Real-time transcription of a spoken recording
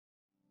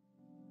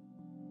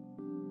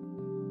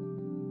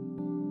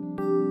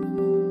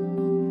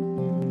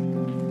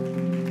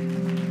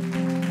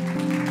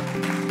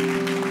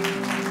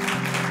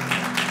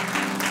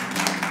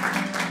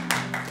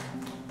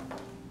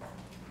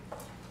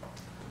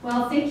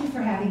Well, thank you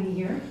for having me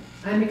here.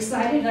 I'm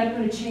excited. I'm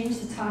going to change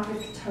the topic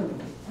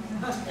totally.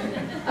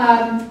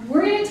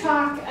 We're going to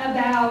talk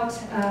about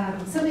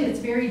something that's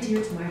very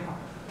dear to my heart.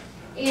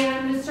 And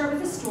I'm going to start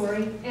with a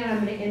story, and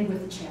I'm going to end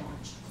with a challenge.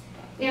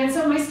 And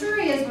so my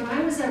story is when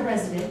I was a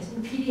resident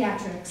in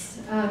pediatrics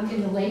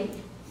in the late,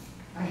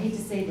 I hate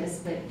to say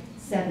this, but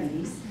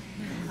 70s,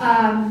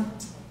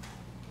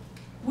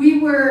 we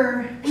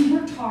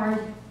worked hard.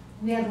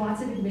 We had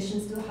lots of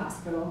admissions to the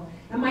hospital.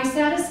 And my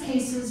saddest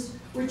cases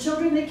were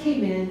children that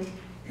came in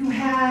who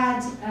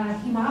had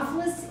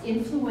Haemophilus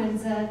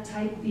influenza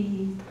type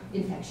B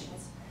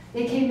infections.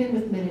 They came in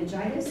with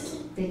meningitis.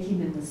 They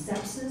came in with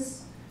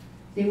sepsis.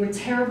 They were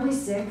terribly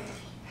sick.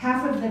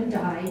 Half of them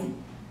died.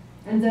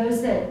 And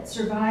those that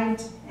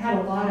survived had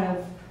a lot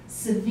of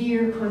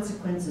severe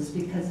consequences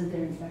because of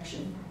their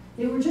infection.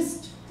 They were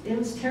just, it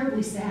was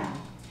terribly sad.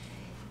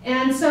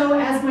 And so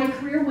as my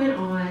career went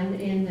on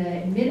in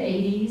the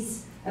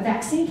mid-80s, a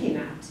vaccine came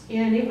out.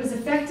 And it was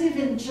effective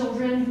in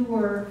children who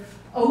were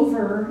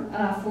over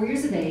 4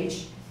 years of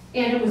age.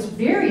 And it was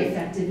very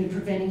effective in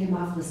preventing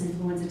Haemophilus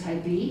influenza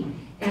type B.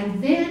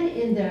 And then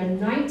in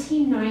the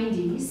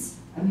 1990s,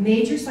 a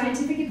major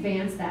scientific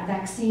advance, that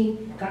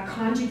vaccine got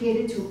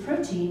conjugated to a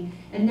protein,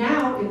 and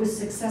now it was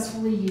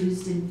successfully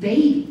used in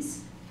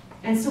babies.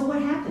 And so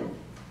what happened?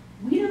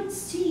 We don't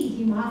see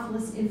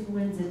Haemophilus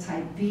influenza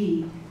type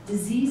B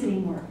disease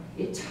anymore.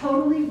 It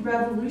totally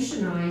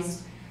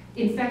revolutionized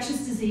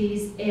infectious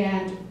disease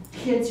and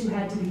kids who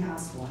had to be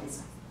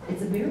hospitalized.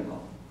 It's a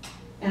miracle.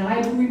 And I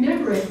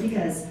remember it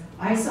because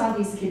I saw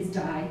these kids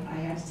die. I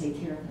had to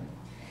take care of them.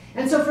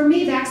 And so for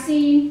me,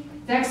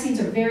 vaccines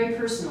are very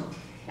personal.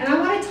 And I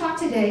want to talk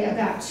today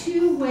about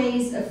two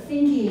ways of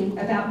thinking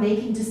about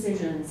making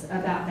decisions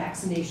about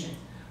vaccination.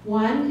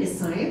 One is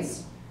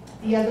science,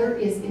 the other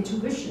is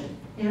intuition.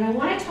 And I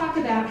want to talk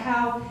about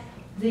how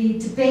the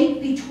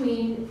debate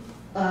between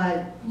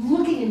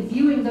looking and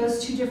viewing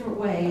those two different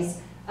ways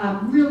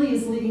really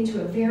is leading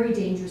to a very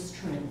dangerous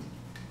trend.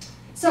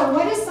 So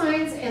what is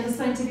science and the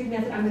scientific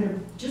method? I'm going to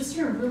just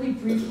here really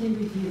briefly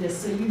review this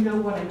so you know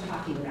what I'm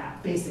talking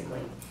about,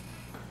 basically.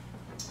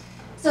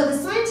 So the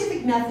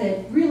scientific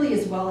method really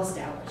is well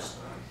established.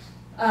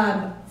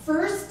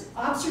 First,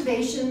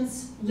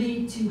 observations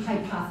lead to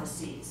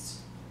hypotheses.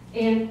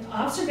 And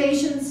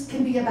observations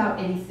can be about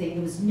anything.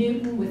 It was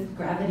Newton with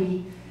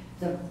gravity.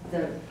 The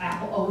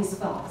apple always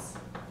falls.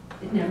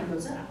 It never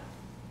goes up.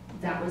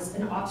 That was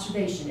an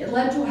observation. It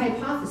led to a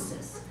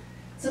hypothesis.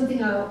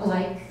 Something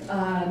like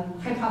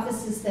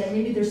hypothesis that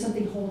maybe there's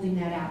something holding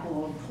that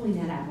apple or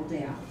pulling that apple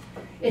down.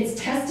 It's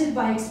tested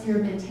by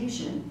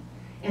experimentation.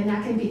 And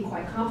that can be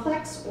quite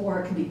complex,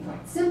 or it can be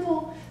quite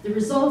simple. The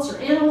results are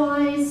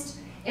analyzed,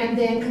 and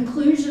then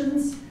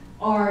conclusions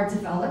are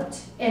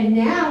developed. And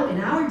now,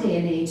 in our day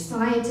and age,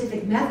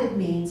 scientific method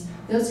means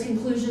those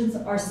conclusions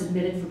are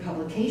submitted for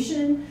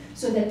publication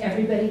so that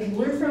everybody can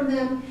learn from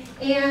them.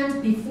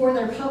 And before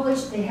they're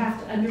published, they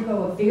have to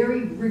undergo a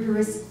very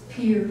rigorous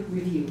peer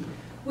review,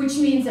 which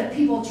means that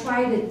people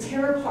try to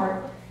tear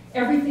apart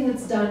everything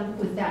that's done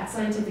with that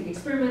scientific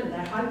experiment,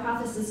 that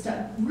hypothesis,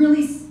 to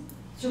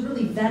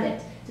really vet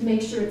it, to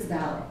make sure it's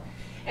valid.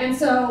 And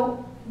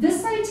so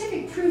this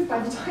scientific proof, by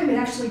the time it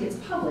actually gets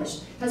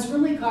published, has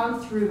really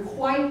gone through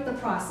quite the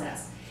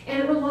process.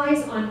 And it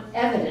relies on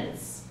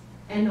evidence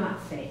and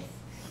not faith.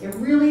 It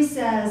really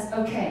says,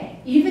 okay,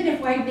 even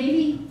if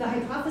maybe the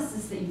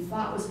hypothesis that you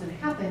thought was going to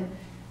happen,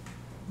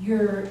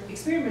 your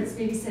experiments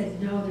maybe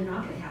said, no, they're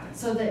not going to happen.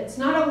 So that it's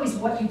not always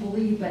what you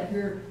believe, but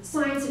your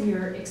science and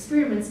your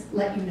experiments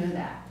let you know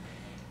that.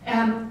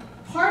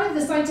 Part of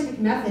the scientific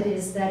method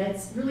is that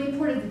it's really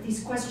important that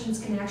these questions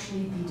can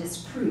actually be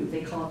disproved.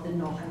 They call it the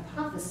null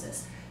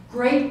hypothesis.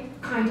 Great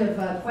kind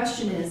of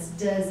question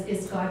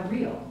is God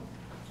real?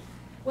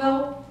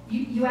 Well,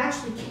 you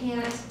actually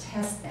can't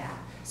test that.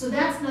 So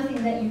that's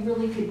nothing that you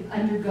really could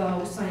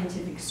undergo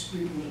scientific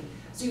scrutiny.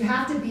 So you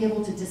have to be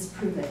able to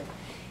disprove it.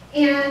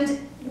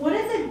 And one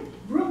of the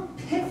real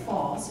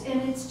pitfalls,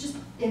 and it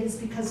is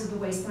because of the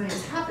way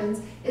science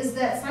happens, is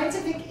that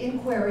scientific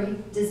inquiry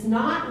does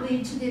not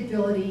lead to the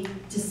ability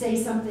to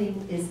say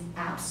something is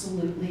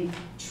absolutely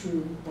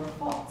true or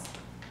false.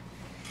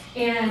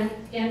 And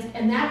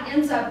that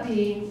ends up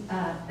being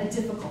a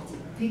difficulty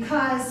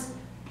because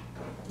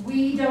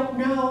we don't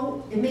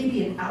know, it may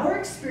be in our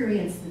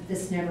experience that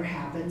this never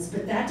happens,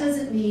 but that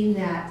doesn't mean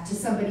that to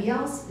somebody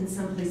else and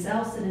someplace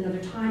else at another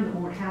time it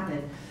won't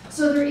happen.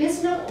 So there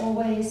is no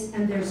always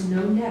and there's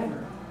no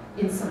never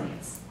in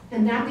science.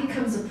 And that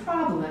becomes a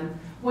problem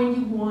when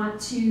you want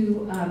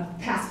to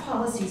pass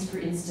policies, for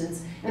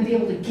instance, and be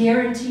able to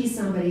guarantee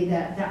somebody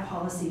that that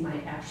policy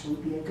might actually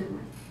be a good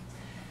one.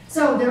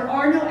 So there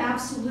are no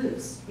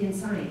absolutes in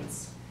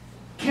science.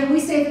 Can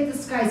we say that the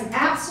sky's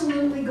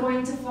absolutely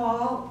going to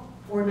fall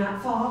or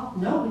not fall?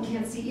 No, we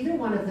can't see either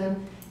one of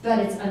them, but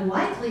it's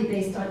unlikely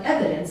based on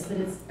evidence that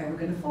it's ever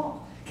going to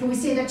fall. Can we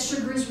say that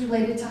sugar is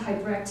related to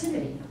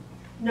hyperactivity?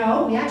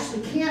 No, we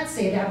actually can't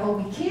say that, but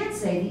we can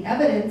say the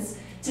evidence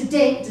to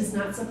date does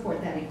not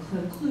support that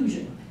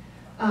conclusion.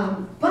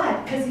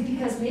 But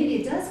because maybe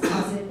it does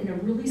cause it in a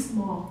really really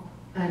small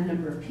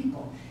number of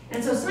people.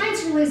 And so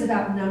science really is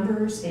about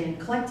numbers and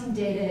collecting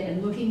data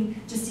and looking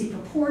to see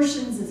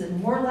proportions. Is it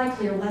more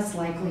likely or less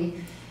likely?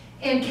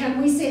 And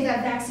can we say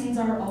that vaccines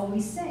are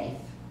always safe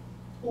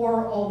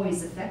or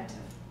always effective?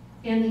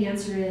 And the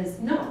answer is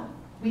no,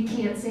 we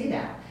can't say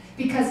that.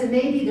 Because it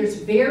may be there's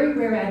very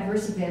rare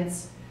adverse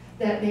events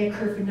that may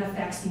occur if enough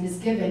vaccine is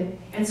given.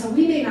 And so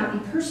we may not be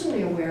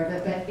personally aware of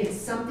it, but it's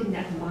something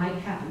that might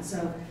happen.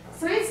 So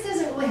science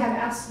doesn't really have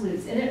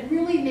absolutes, and it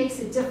really makes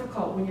it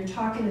difficult when you're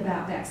talking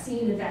about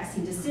vaccine and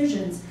vaccine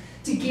decisions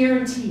to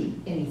guarantee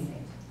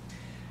anything.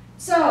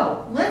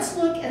 So let's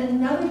look at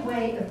another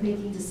way of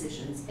making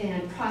decisions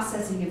and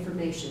processing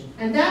information,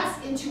 and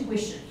that's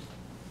intuition.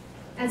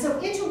 And so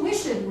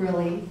intuition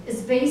really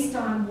is based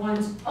on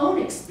one's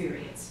own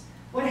experience,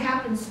 what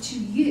happens to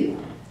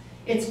you.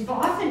 It's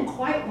often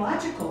quite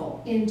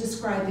logical in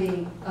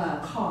describing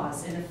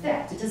cause and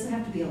effect. It doesn't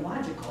have to be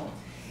illogical.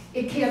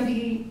 It can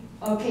be,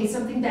 okay,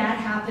 something bad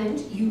happened.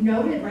 You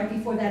noted right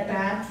before that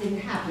bad thing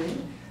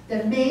happened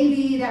that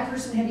maybe that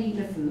person had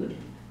eaten a food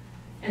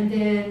and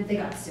then they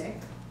got sick.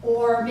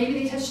 Or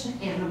maybe they touched an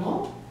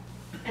animal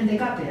and they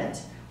got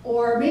bit.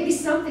 Or maybe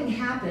something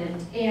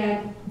happened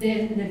and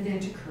then an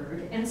event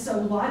occurred. And so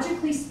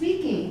logically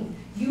speaking,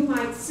 you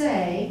might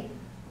say,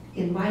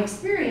 in my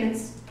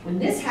experience, when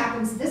this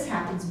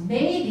happens,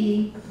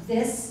 maybe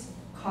this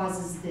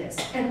causes this.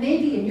 And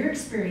maybe in your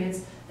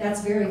experience,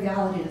 that's very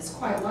valid and it's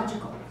quite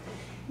logical.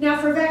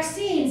 Now for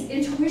vaccines,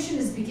 intuition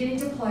is beginning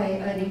to play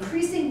an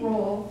increasing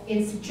role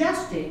in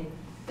suggesting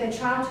that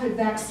childhood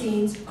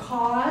vaccines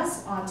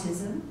cause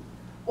autism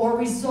or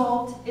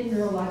result in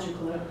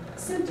neurological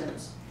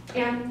symptoms.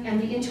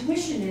 And the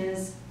intuition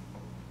is,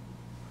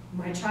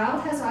 my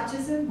child has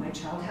autism, my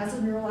child has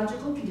a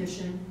neurological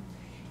condition,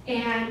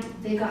 and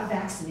they got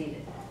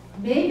vaccinated.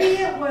 Maybe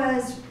it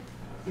was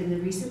in the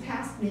recent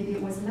past, maybe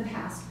it was in the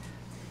past,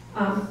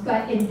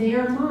 but in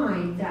their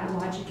mind, that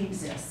logic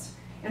exists.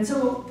 And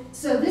so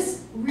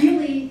this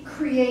really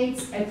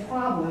creates a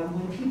problem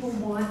when people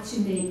want to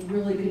make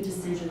really good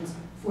decisions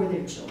for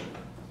their children.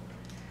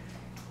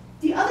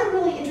 The other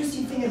really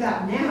interesting thing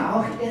about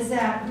now is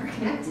that we're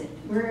connected.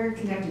 We're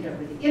connected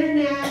over the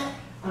internet.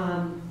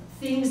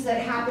 Things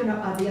that happen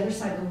on the other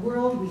side of the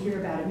world, we hear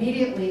about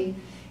immediately.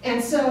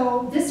 And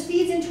so this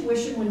feeds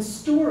intuition when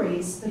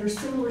stories that are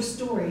similar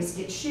stories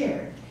get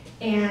shared.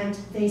 And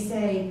they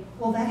say,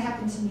 well, that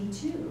happened to me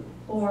too,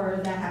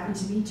 or that happened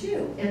to me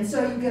too. And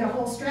so you get a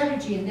whole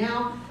strategy, and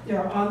now there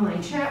are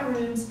online chat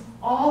rooms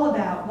all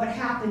about what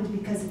happened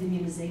because of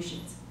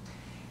immunizations.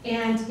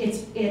 And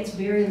it's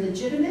very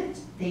legitimate.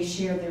 They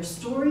share their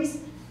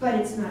stories, but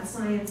it's not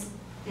science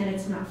and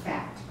it's not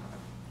fact.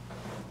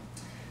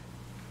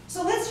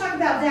 So let's talk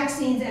about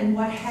vaccines and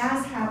what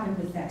has happened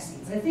with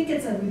vaccines. I think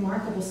it's a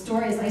remarkable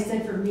story. As I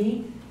said, for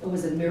me, it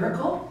was a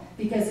miracle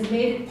because it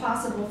made it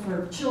possible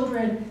for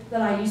children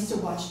that I used to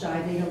watch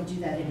die. They don't do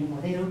that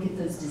anymore. They don't get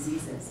those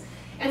diseases.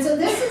 And so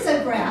this is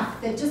a graph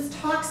that just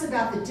talks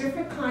about the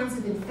different kinds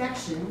of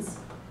infections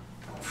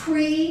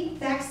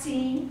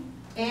pre-vaccine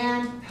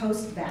and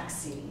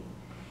post-vaccine.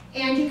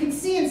 And you can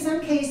see in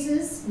some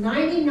cases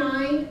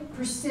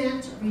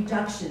 99%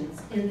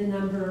 reductions in the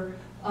number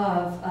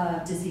of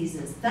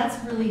diseases. That's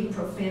really a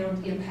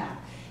profound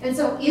impact. And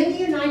so in the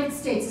United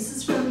States, this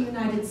is from the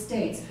United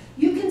States,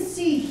 you can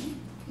see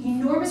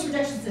enormous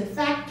reductions. In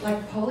fact,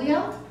 like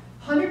polio,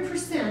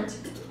 100%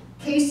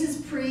 cases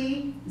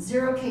pre,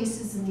 0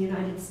 cases in the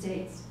United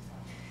States.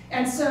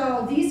 And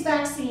so these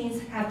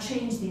vaccines have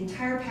changed the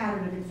entire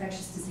pattern of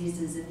infectious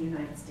diseases in the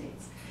United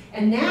States.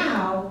 And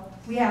now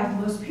we have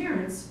most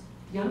parents,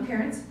 young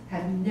parents,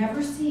 have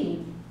never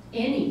seen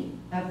any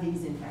of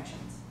these infections.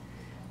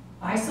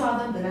 I saw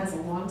them, but that's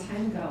a long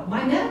time ago.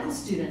 My medical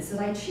students that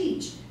I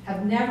teach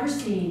have never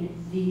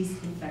seen these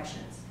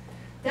infections.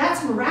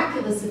 That's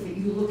miraculous if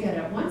you look at it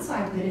at one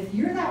side, but if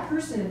you're that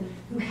person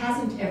who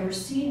hasn't ever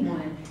seen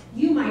one,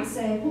 you might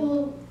say,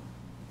 well,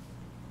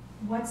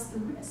 what's the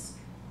risk?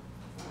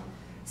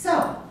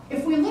 So,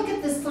 if we look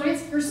at the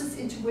science versus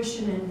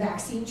intuition and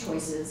vaccine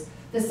choices,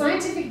 the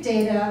scientific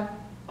data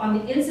on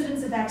the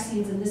incidence of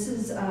vaccines, and this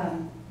is,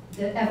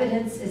 the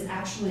evidence is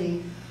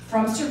actually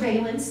from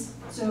surveillance,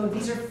 so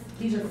these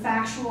are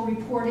factual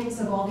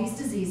reportings of all these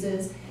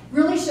diseases,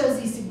 really shows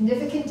these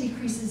significant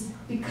decreases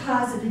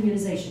because of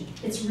immunization.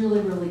 It's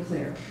really, really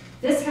clear.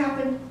 This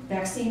happened,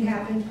 vaccine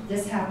happened,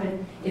 this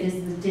happened, it is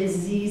the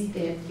disease,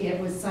 it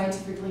was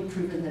scientifically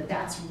proven that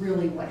that's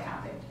really what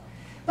happened.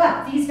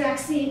 But these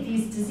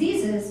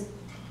diseases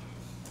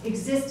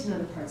exist in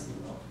other parts of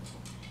the world.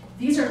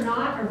 These are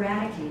not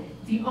eradicated.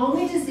 The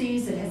only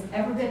disease that has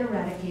ever been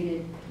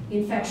eradicated,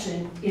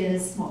 infection,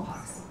 is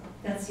smallpox.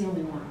 That's the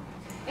only one.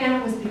 And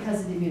it was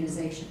because of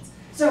immunizations.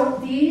 So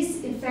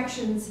these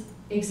infections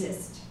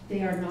exist.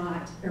 They are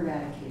not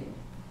eradicated.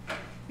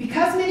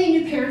 Because many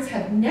new parents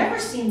have never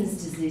seen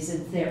this disease,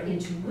 and their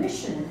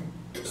intuition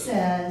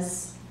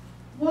says,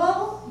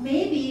 well,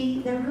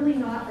 maybe they're really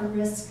not a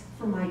risk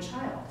for my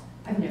child.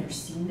 I've never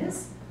seen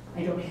this.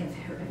 I've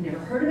never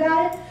heard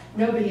about it.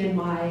 Nobody in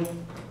my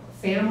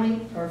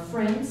family or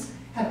friends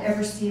have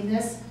ever seen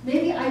this,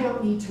 maybe I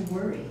don't need to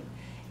worry.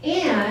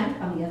 And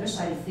on the other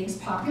side of things,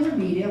 popular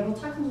media, we'll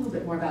talk a little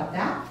bit more about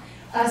that,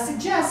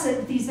 suggests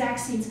that these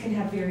vaccines can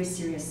have very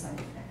serious side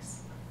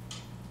effects.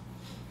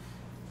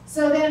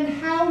 So then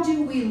how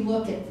do we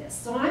look at this?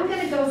 So I'm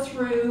going to go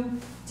through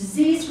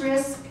disease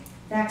risk,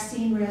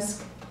 vaccine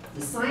risk,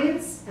 the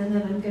science, and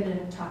then I'm going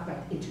to talk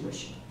about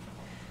intuition.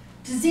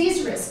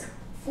 Disease risk,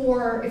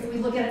 if we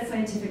look at it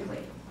scientifically,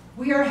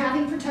 we are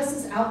having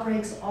pertussis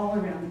outbreaks all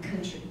around the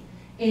country.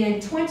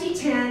 In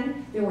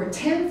 2010, there were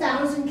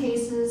 10,000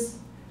 cases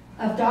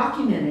of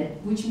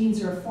documented, which means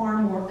there are far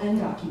more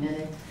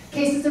undocumented,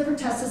 cases of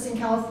pertussis in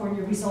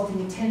California resulting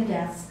in 10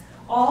 deaths.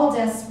 All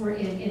deaths were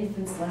in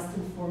infants less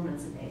than 4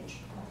 months of age.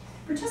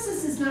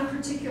 Pertussis is not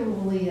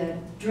particularly a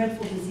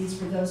dreadful disease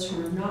for those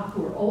who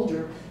are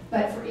older,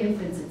 but for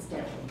infants it's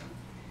deadly.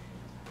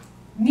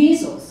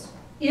 Measles,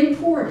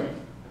 imported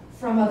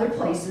from other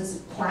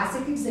places,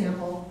 classic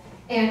example,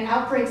 and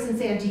outbreaks in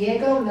San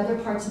Diego and other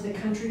parts of the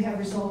country have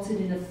resulted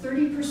in a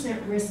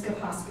 30% risk of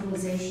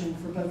hospitalization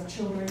for both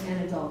children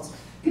and adults.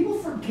 People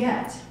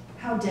forget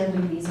how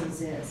deadly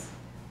measles is.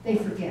 They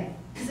forget,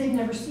 because they've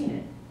never seen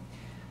it.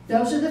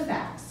 Those are the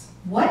facts.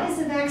 What is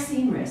the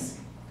vaccine risk?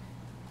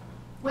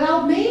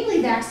 Well,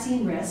 mainly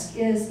vaccine risk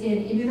is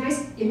in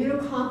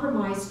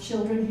immunocompromised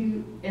children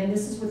who, and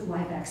this is with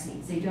live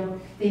vaccines,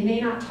 they may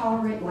not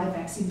tolerate live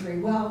vaccines very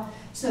well,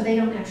 so they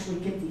don't actually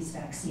get these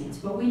vaccines.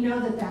 But we know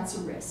that that's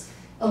a risk.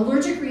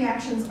 Allergic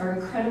reactions are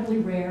incredibly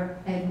rare.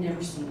 I have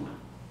never seen one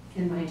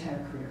in my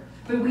entire career.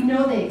 But we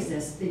know they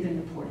exist. They've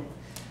been reported.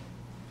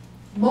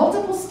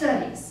 Multiple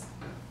studies,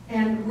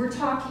 and we're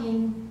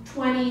talking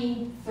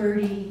 20,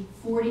 30,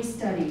 40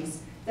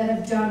 studies that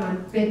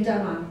have been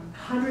done on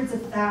hundreds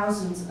of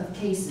thousands of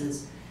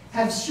cases,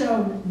 have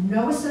shown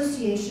no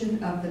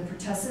association of the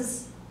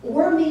pertussis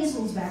or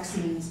measles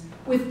vaccines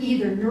with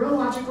either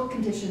neurological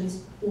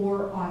conditions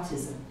or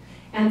autism.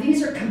 And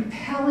these are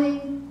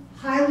compelling,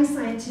 highly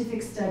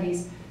scientific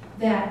studies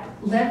that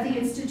led the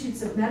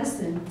Institutes of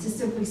Medicine to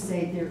simply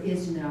say there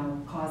is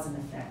no cause and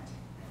effect.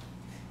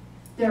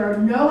 There are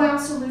no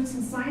absolutes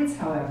in science,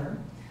 however,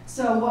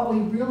 so what we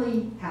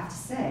really have to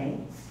say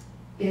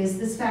is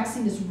this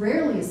vaccine is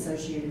rarely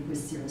associated with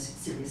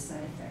serious side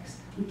effects.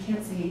 We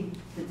can't say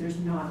that there's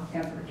not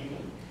ever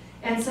any.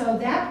 And so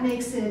that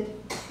makes it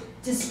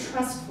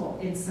distrustful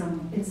in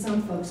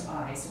some folks'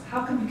 eyes.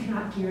 How come you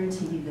cannot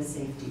guarantee me the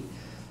safety?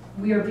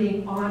 We are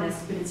being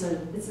honest, but it's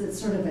a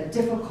sort of a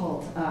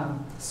difficult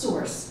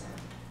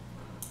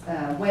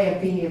way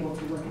of being able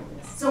to look at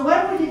this. So what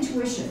about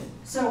intuition?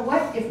 So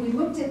what if we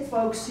looked at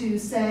folks who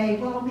say,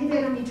 well, maybe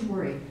I don't need to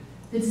worry.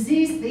 The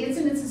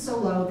incidence is so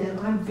low that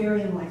I'm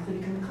very unlikely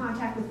to come in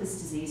contact with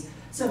this disease,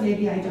 so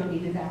maybe I don't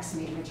need to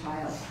vaccinate my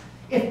child.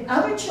 If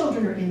other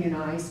children are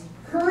immunized,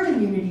 herd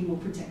immunity will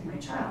protect my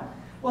child.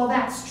 Well,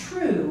 that's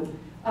true,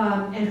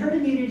 and herd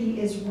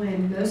immunity is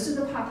when most of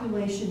the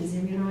population is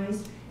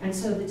immunized, and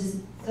so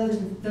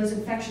those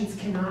infections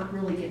cannot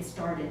really get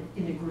started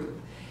in a group.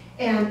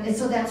 And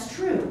so that's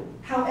true.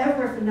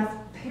 However, if enough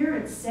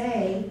parents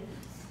say,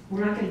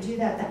 we're not going to do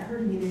that, that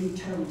herd immunity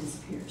totally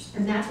disappears.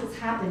 And that's what's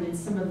happened in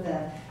some of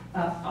the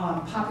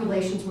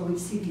populations where we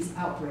see these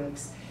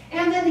outbreaks.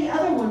 And then the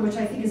other one, which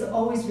I think is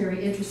always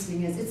very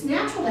interesting, is it's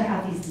natural to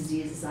have these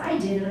diseases. I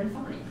did, and I'm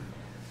fine.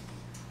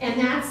 And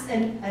that's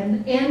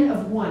an N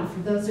of 1. For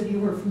those of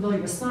you who are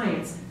familiar with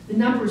science, the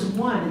number is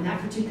 1 in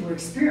that particular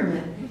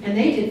experiment, and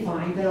they did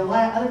fine, but a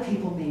lot of other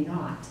people may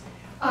not.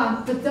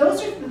 But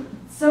those are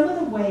some of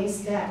the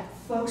ways that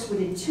folks would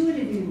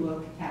intuitively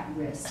look at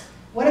risk.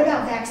 What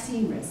about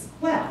vaccine risk?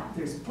 Well,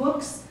 there's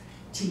books,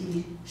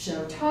 TV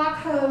show talk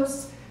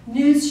hosts,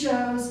 news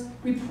shows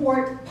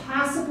report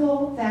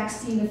possible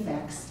vaccine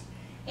effects.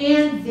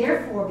 And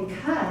therefore,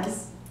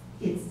 because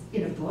it's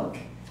in a book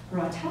or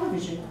on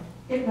television,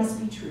 it must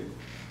be true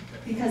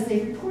because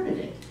they reported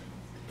it.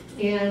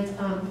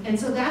 And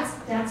so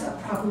that's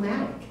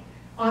problematic.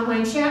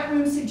 Online chat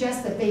rooms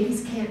suggest that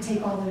babies can't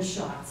take all those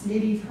shots.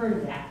 Maybe you've heard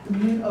of that,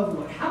 immune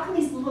overload. How can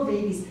these little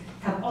babies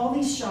have all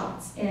these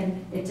shots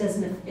and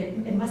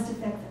it must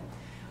affect them?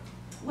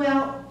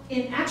 Well,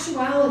 in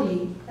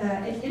actuality,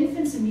 an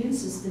infant's immune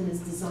system is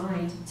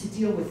designed to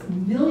deal with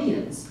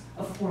millions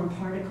of foreign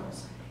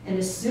particles. And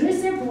as soon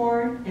as they're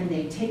born and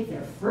they take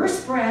their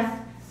first breath,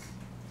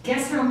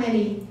 guess how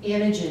many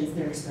antigens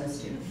they're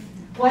exposed to?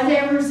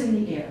 Whatever's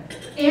in the air.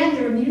 And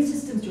their immune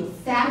systems do a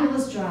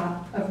fabulous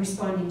job of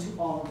responding to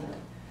all of them.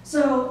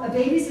 So a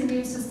baby's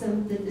immune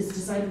system that is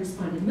designed to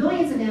respond to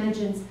millions of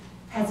antigens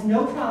has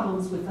no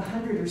problems with the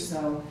 100 or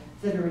so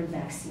that are in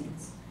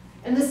vaccines.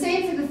 And the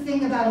same for the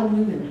thing about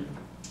aluminum.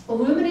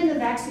 Aluminum in the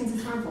vaccines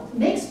is harmful. It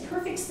makes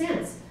perfect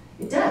sense.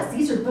 It does.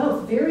 These are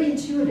both very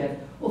intuitive.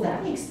 Well,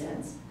 that makes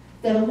sense.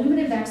 That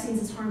aluminum in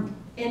vaccines is harmful.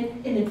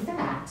 And in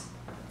fact,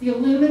 the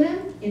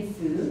aluminum in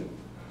food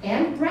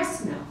and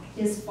breast milk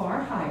is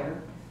far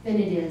higher than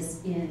it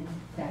is in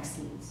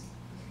vaccines.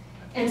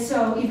 And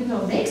so even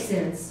though it makes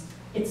sense,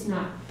 it's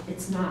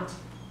not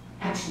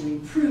actually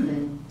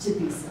proven to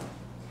be so.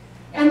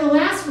 And the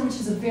last one, which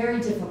is a very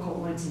difficult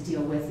one to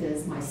deal with,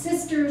 is my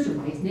sister's or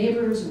my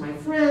neighbor's or my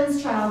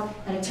friend's child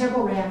had a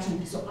terrible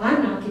reaction, so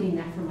I'm not getting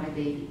that for my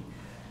baby.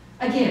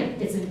 Again,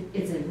 it's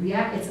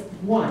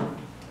one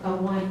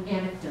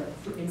anecdote,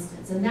 for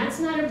instance, and that's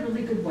not a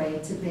really good way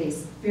to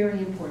base very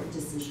important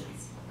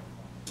decisions.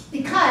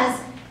 Because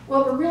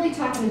what we're really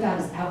talking about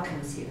is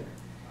outcomes here.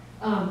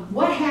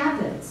 What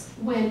happens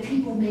when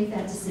people make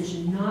that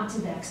decision not to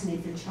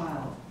vaccinate their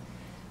child?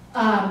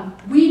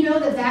 We know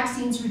that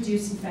vaccines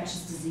reduce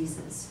infectious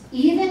diseases.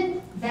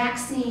 Even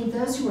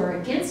those who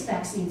are against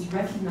vaccines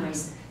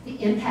recognize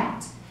the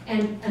impact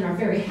and are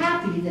very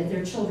happy that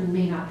their children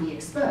may not be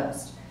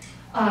exposed.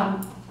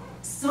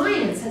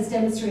 Science has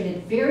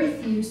demonstrated very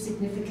few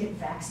significant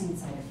vaccine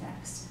side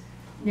effects.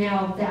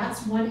 Now,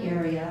 that's one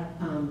area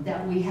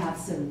that we have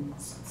some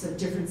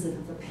differences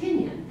of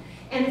opinion.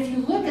 And if you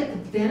look at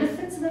the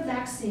benefits of the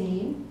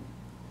vaccine,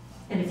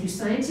 and if you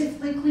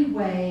scientifically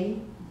weigh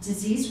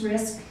disease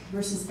risk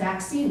versus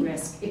vaccine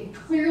risk, it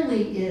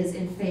clearly is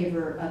in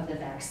favor of the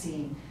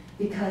vaccine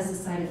because the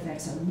side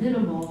effects are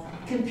minimal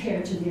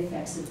compared to the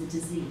effects of the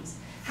disease.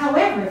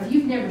 However, if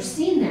you've never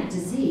seen that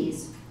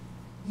disease,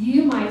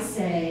 you might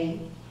say,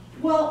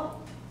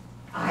 well,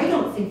 I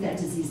don't think that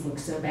disease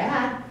looks so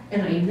bad,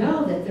 and I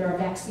know that there are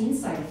vaccine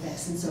side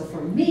effects, and so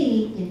for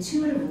me,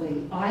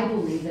 intuitively, I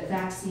believe that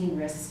vaccine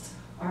risks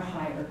are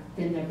higher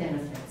than their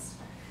benefits.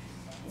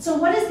 So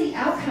what is the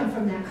outcome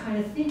from that kind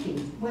of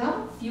thinking?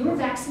 Well, fewer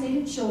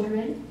vaccinated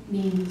children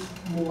mean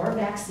more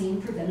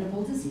vaccine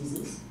preventable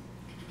diseases,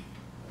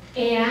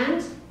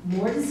 and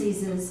more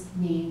diseases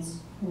means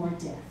more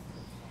death.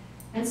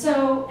 And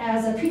so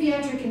as a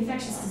pediatric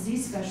infectious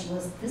disease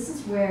specialist, this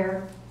is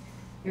where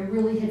it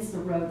really hits the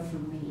road for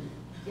me,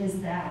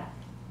 is that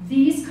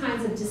these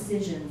kinds of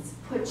decisions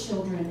put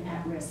children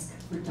at risk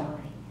for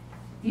dying.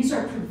 These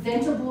are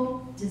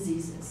preventable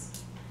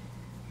diseases.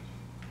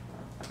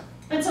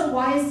 And so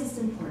why is this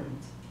important?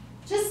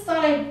 Just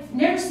thought I'd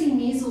never seen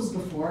measles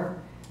before.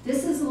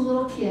 This is a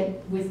little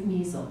kid with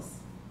measles.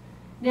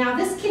 Now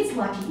this kid's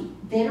lucky.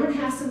 They don't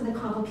have some of the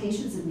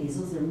complications of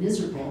measles. They're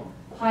miserable.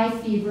 High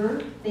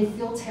fever, they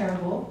feel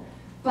terrible.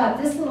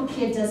 But this little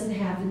kid doesn't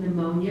have the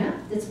pneumonia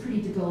that's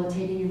pretty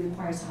debilitating and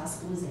requires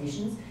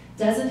hospitalizations.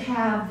 Doesn't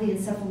have the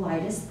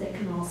encephalitis that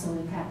can also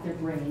impact their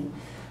brain.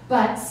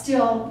 But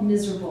still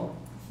miserable.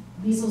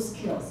 Measles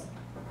kills.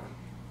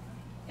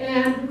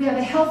 And we have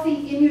a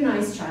healthy,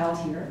 immunized child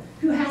here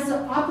who has the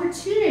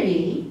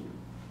opportunity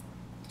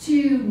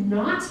to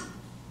not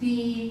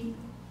be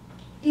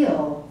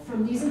ill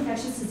from these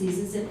infectious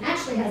diseases and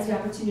actually has the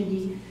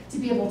opportunity to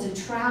be able to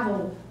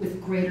travel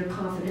with greater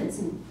confidence,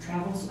 and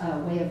travel's a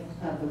way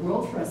of the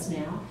world for us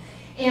now,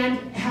 and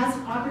has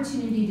an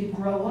opportunity to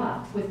grow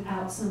up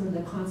without some of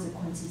the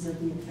consequences of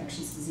the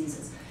infectious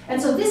diseases.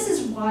 And so this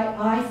is why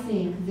I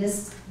think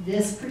this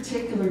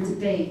particular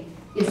debate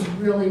is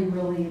really,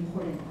 really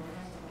important.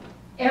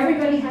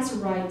 Everybody has a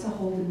right to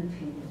hold an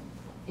opinion,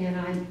 and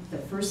I'm the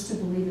first to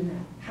believe in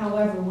that.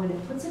 However, when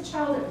it puts a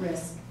child at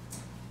risk,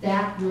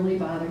 that really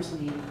bothers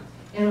me.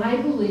 And I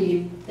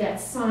believe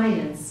that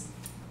science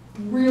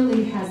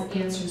really has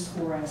answers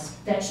for us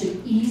that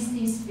should ease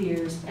these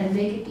fears and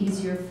make it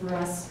easier for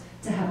us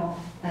to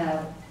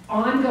have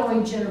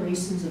ongoing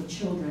generations of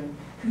children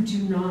who do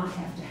not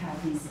have to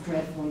have these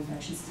dreadful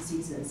infectious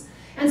diseases.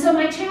 And so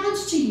my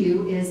challenge to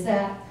you is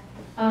that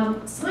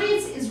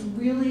science is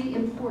really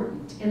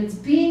important, and it's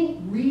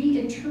being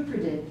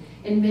reinterpreted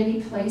in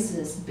many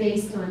places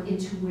based on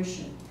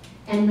intuition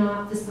and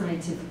not the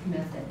scientific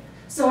method.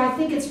 So I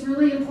think it's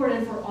really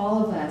important for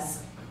all of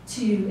us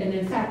to, and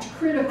in fact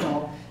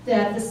critical,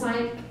 that the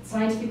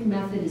scientific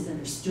method is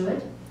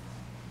understood,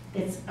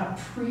 it's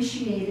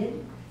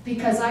appreciated,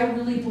 because I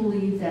really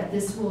believe that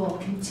this will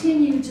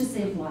continue to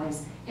save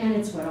lives, and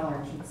it's what all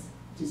our kids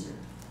deserve.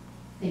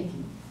 Thank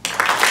you.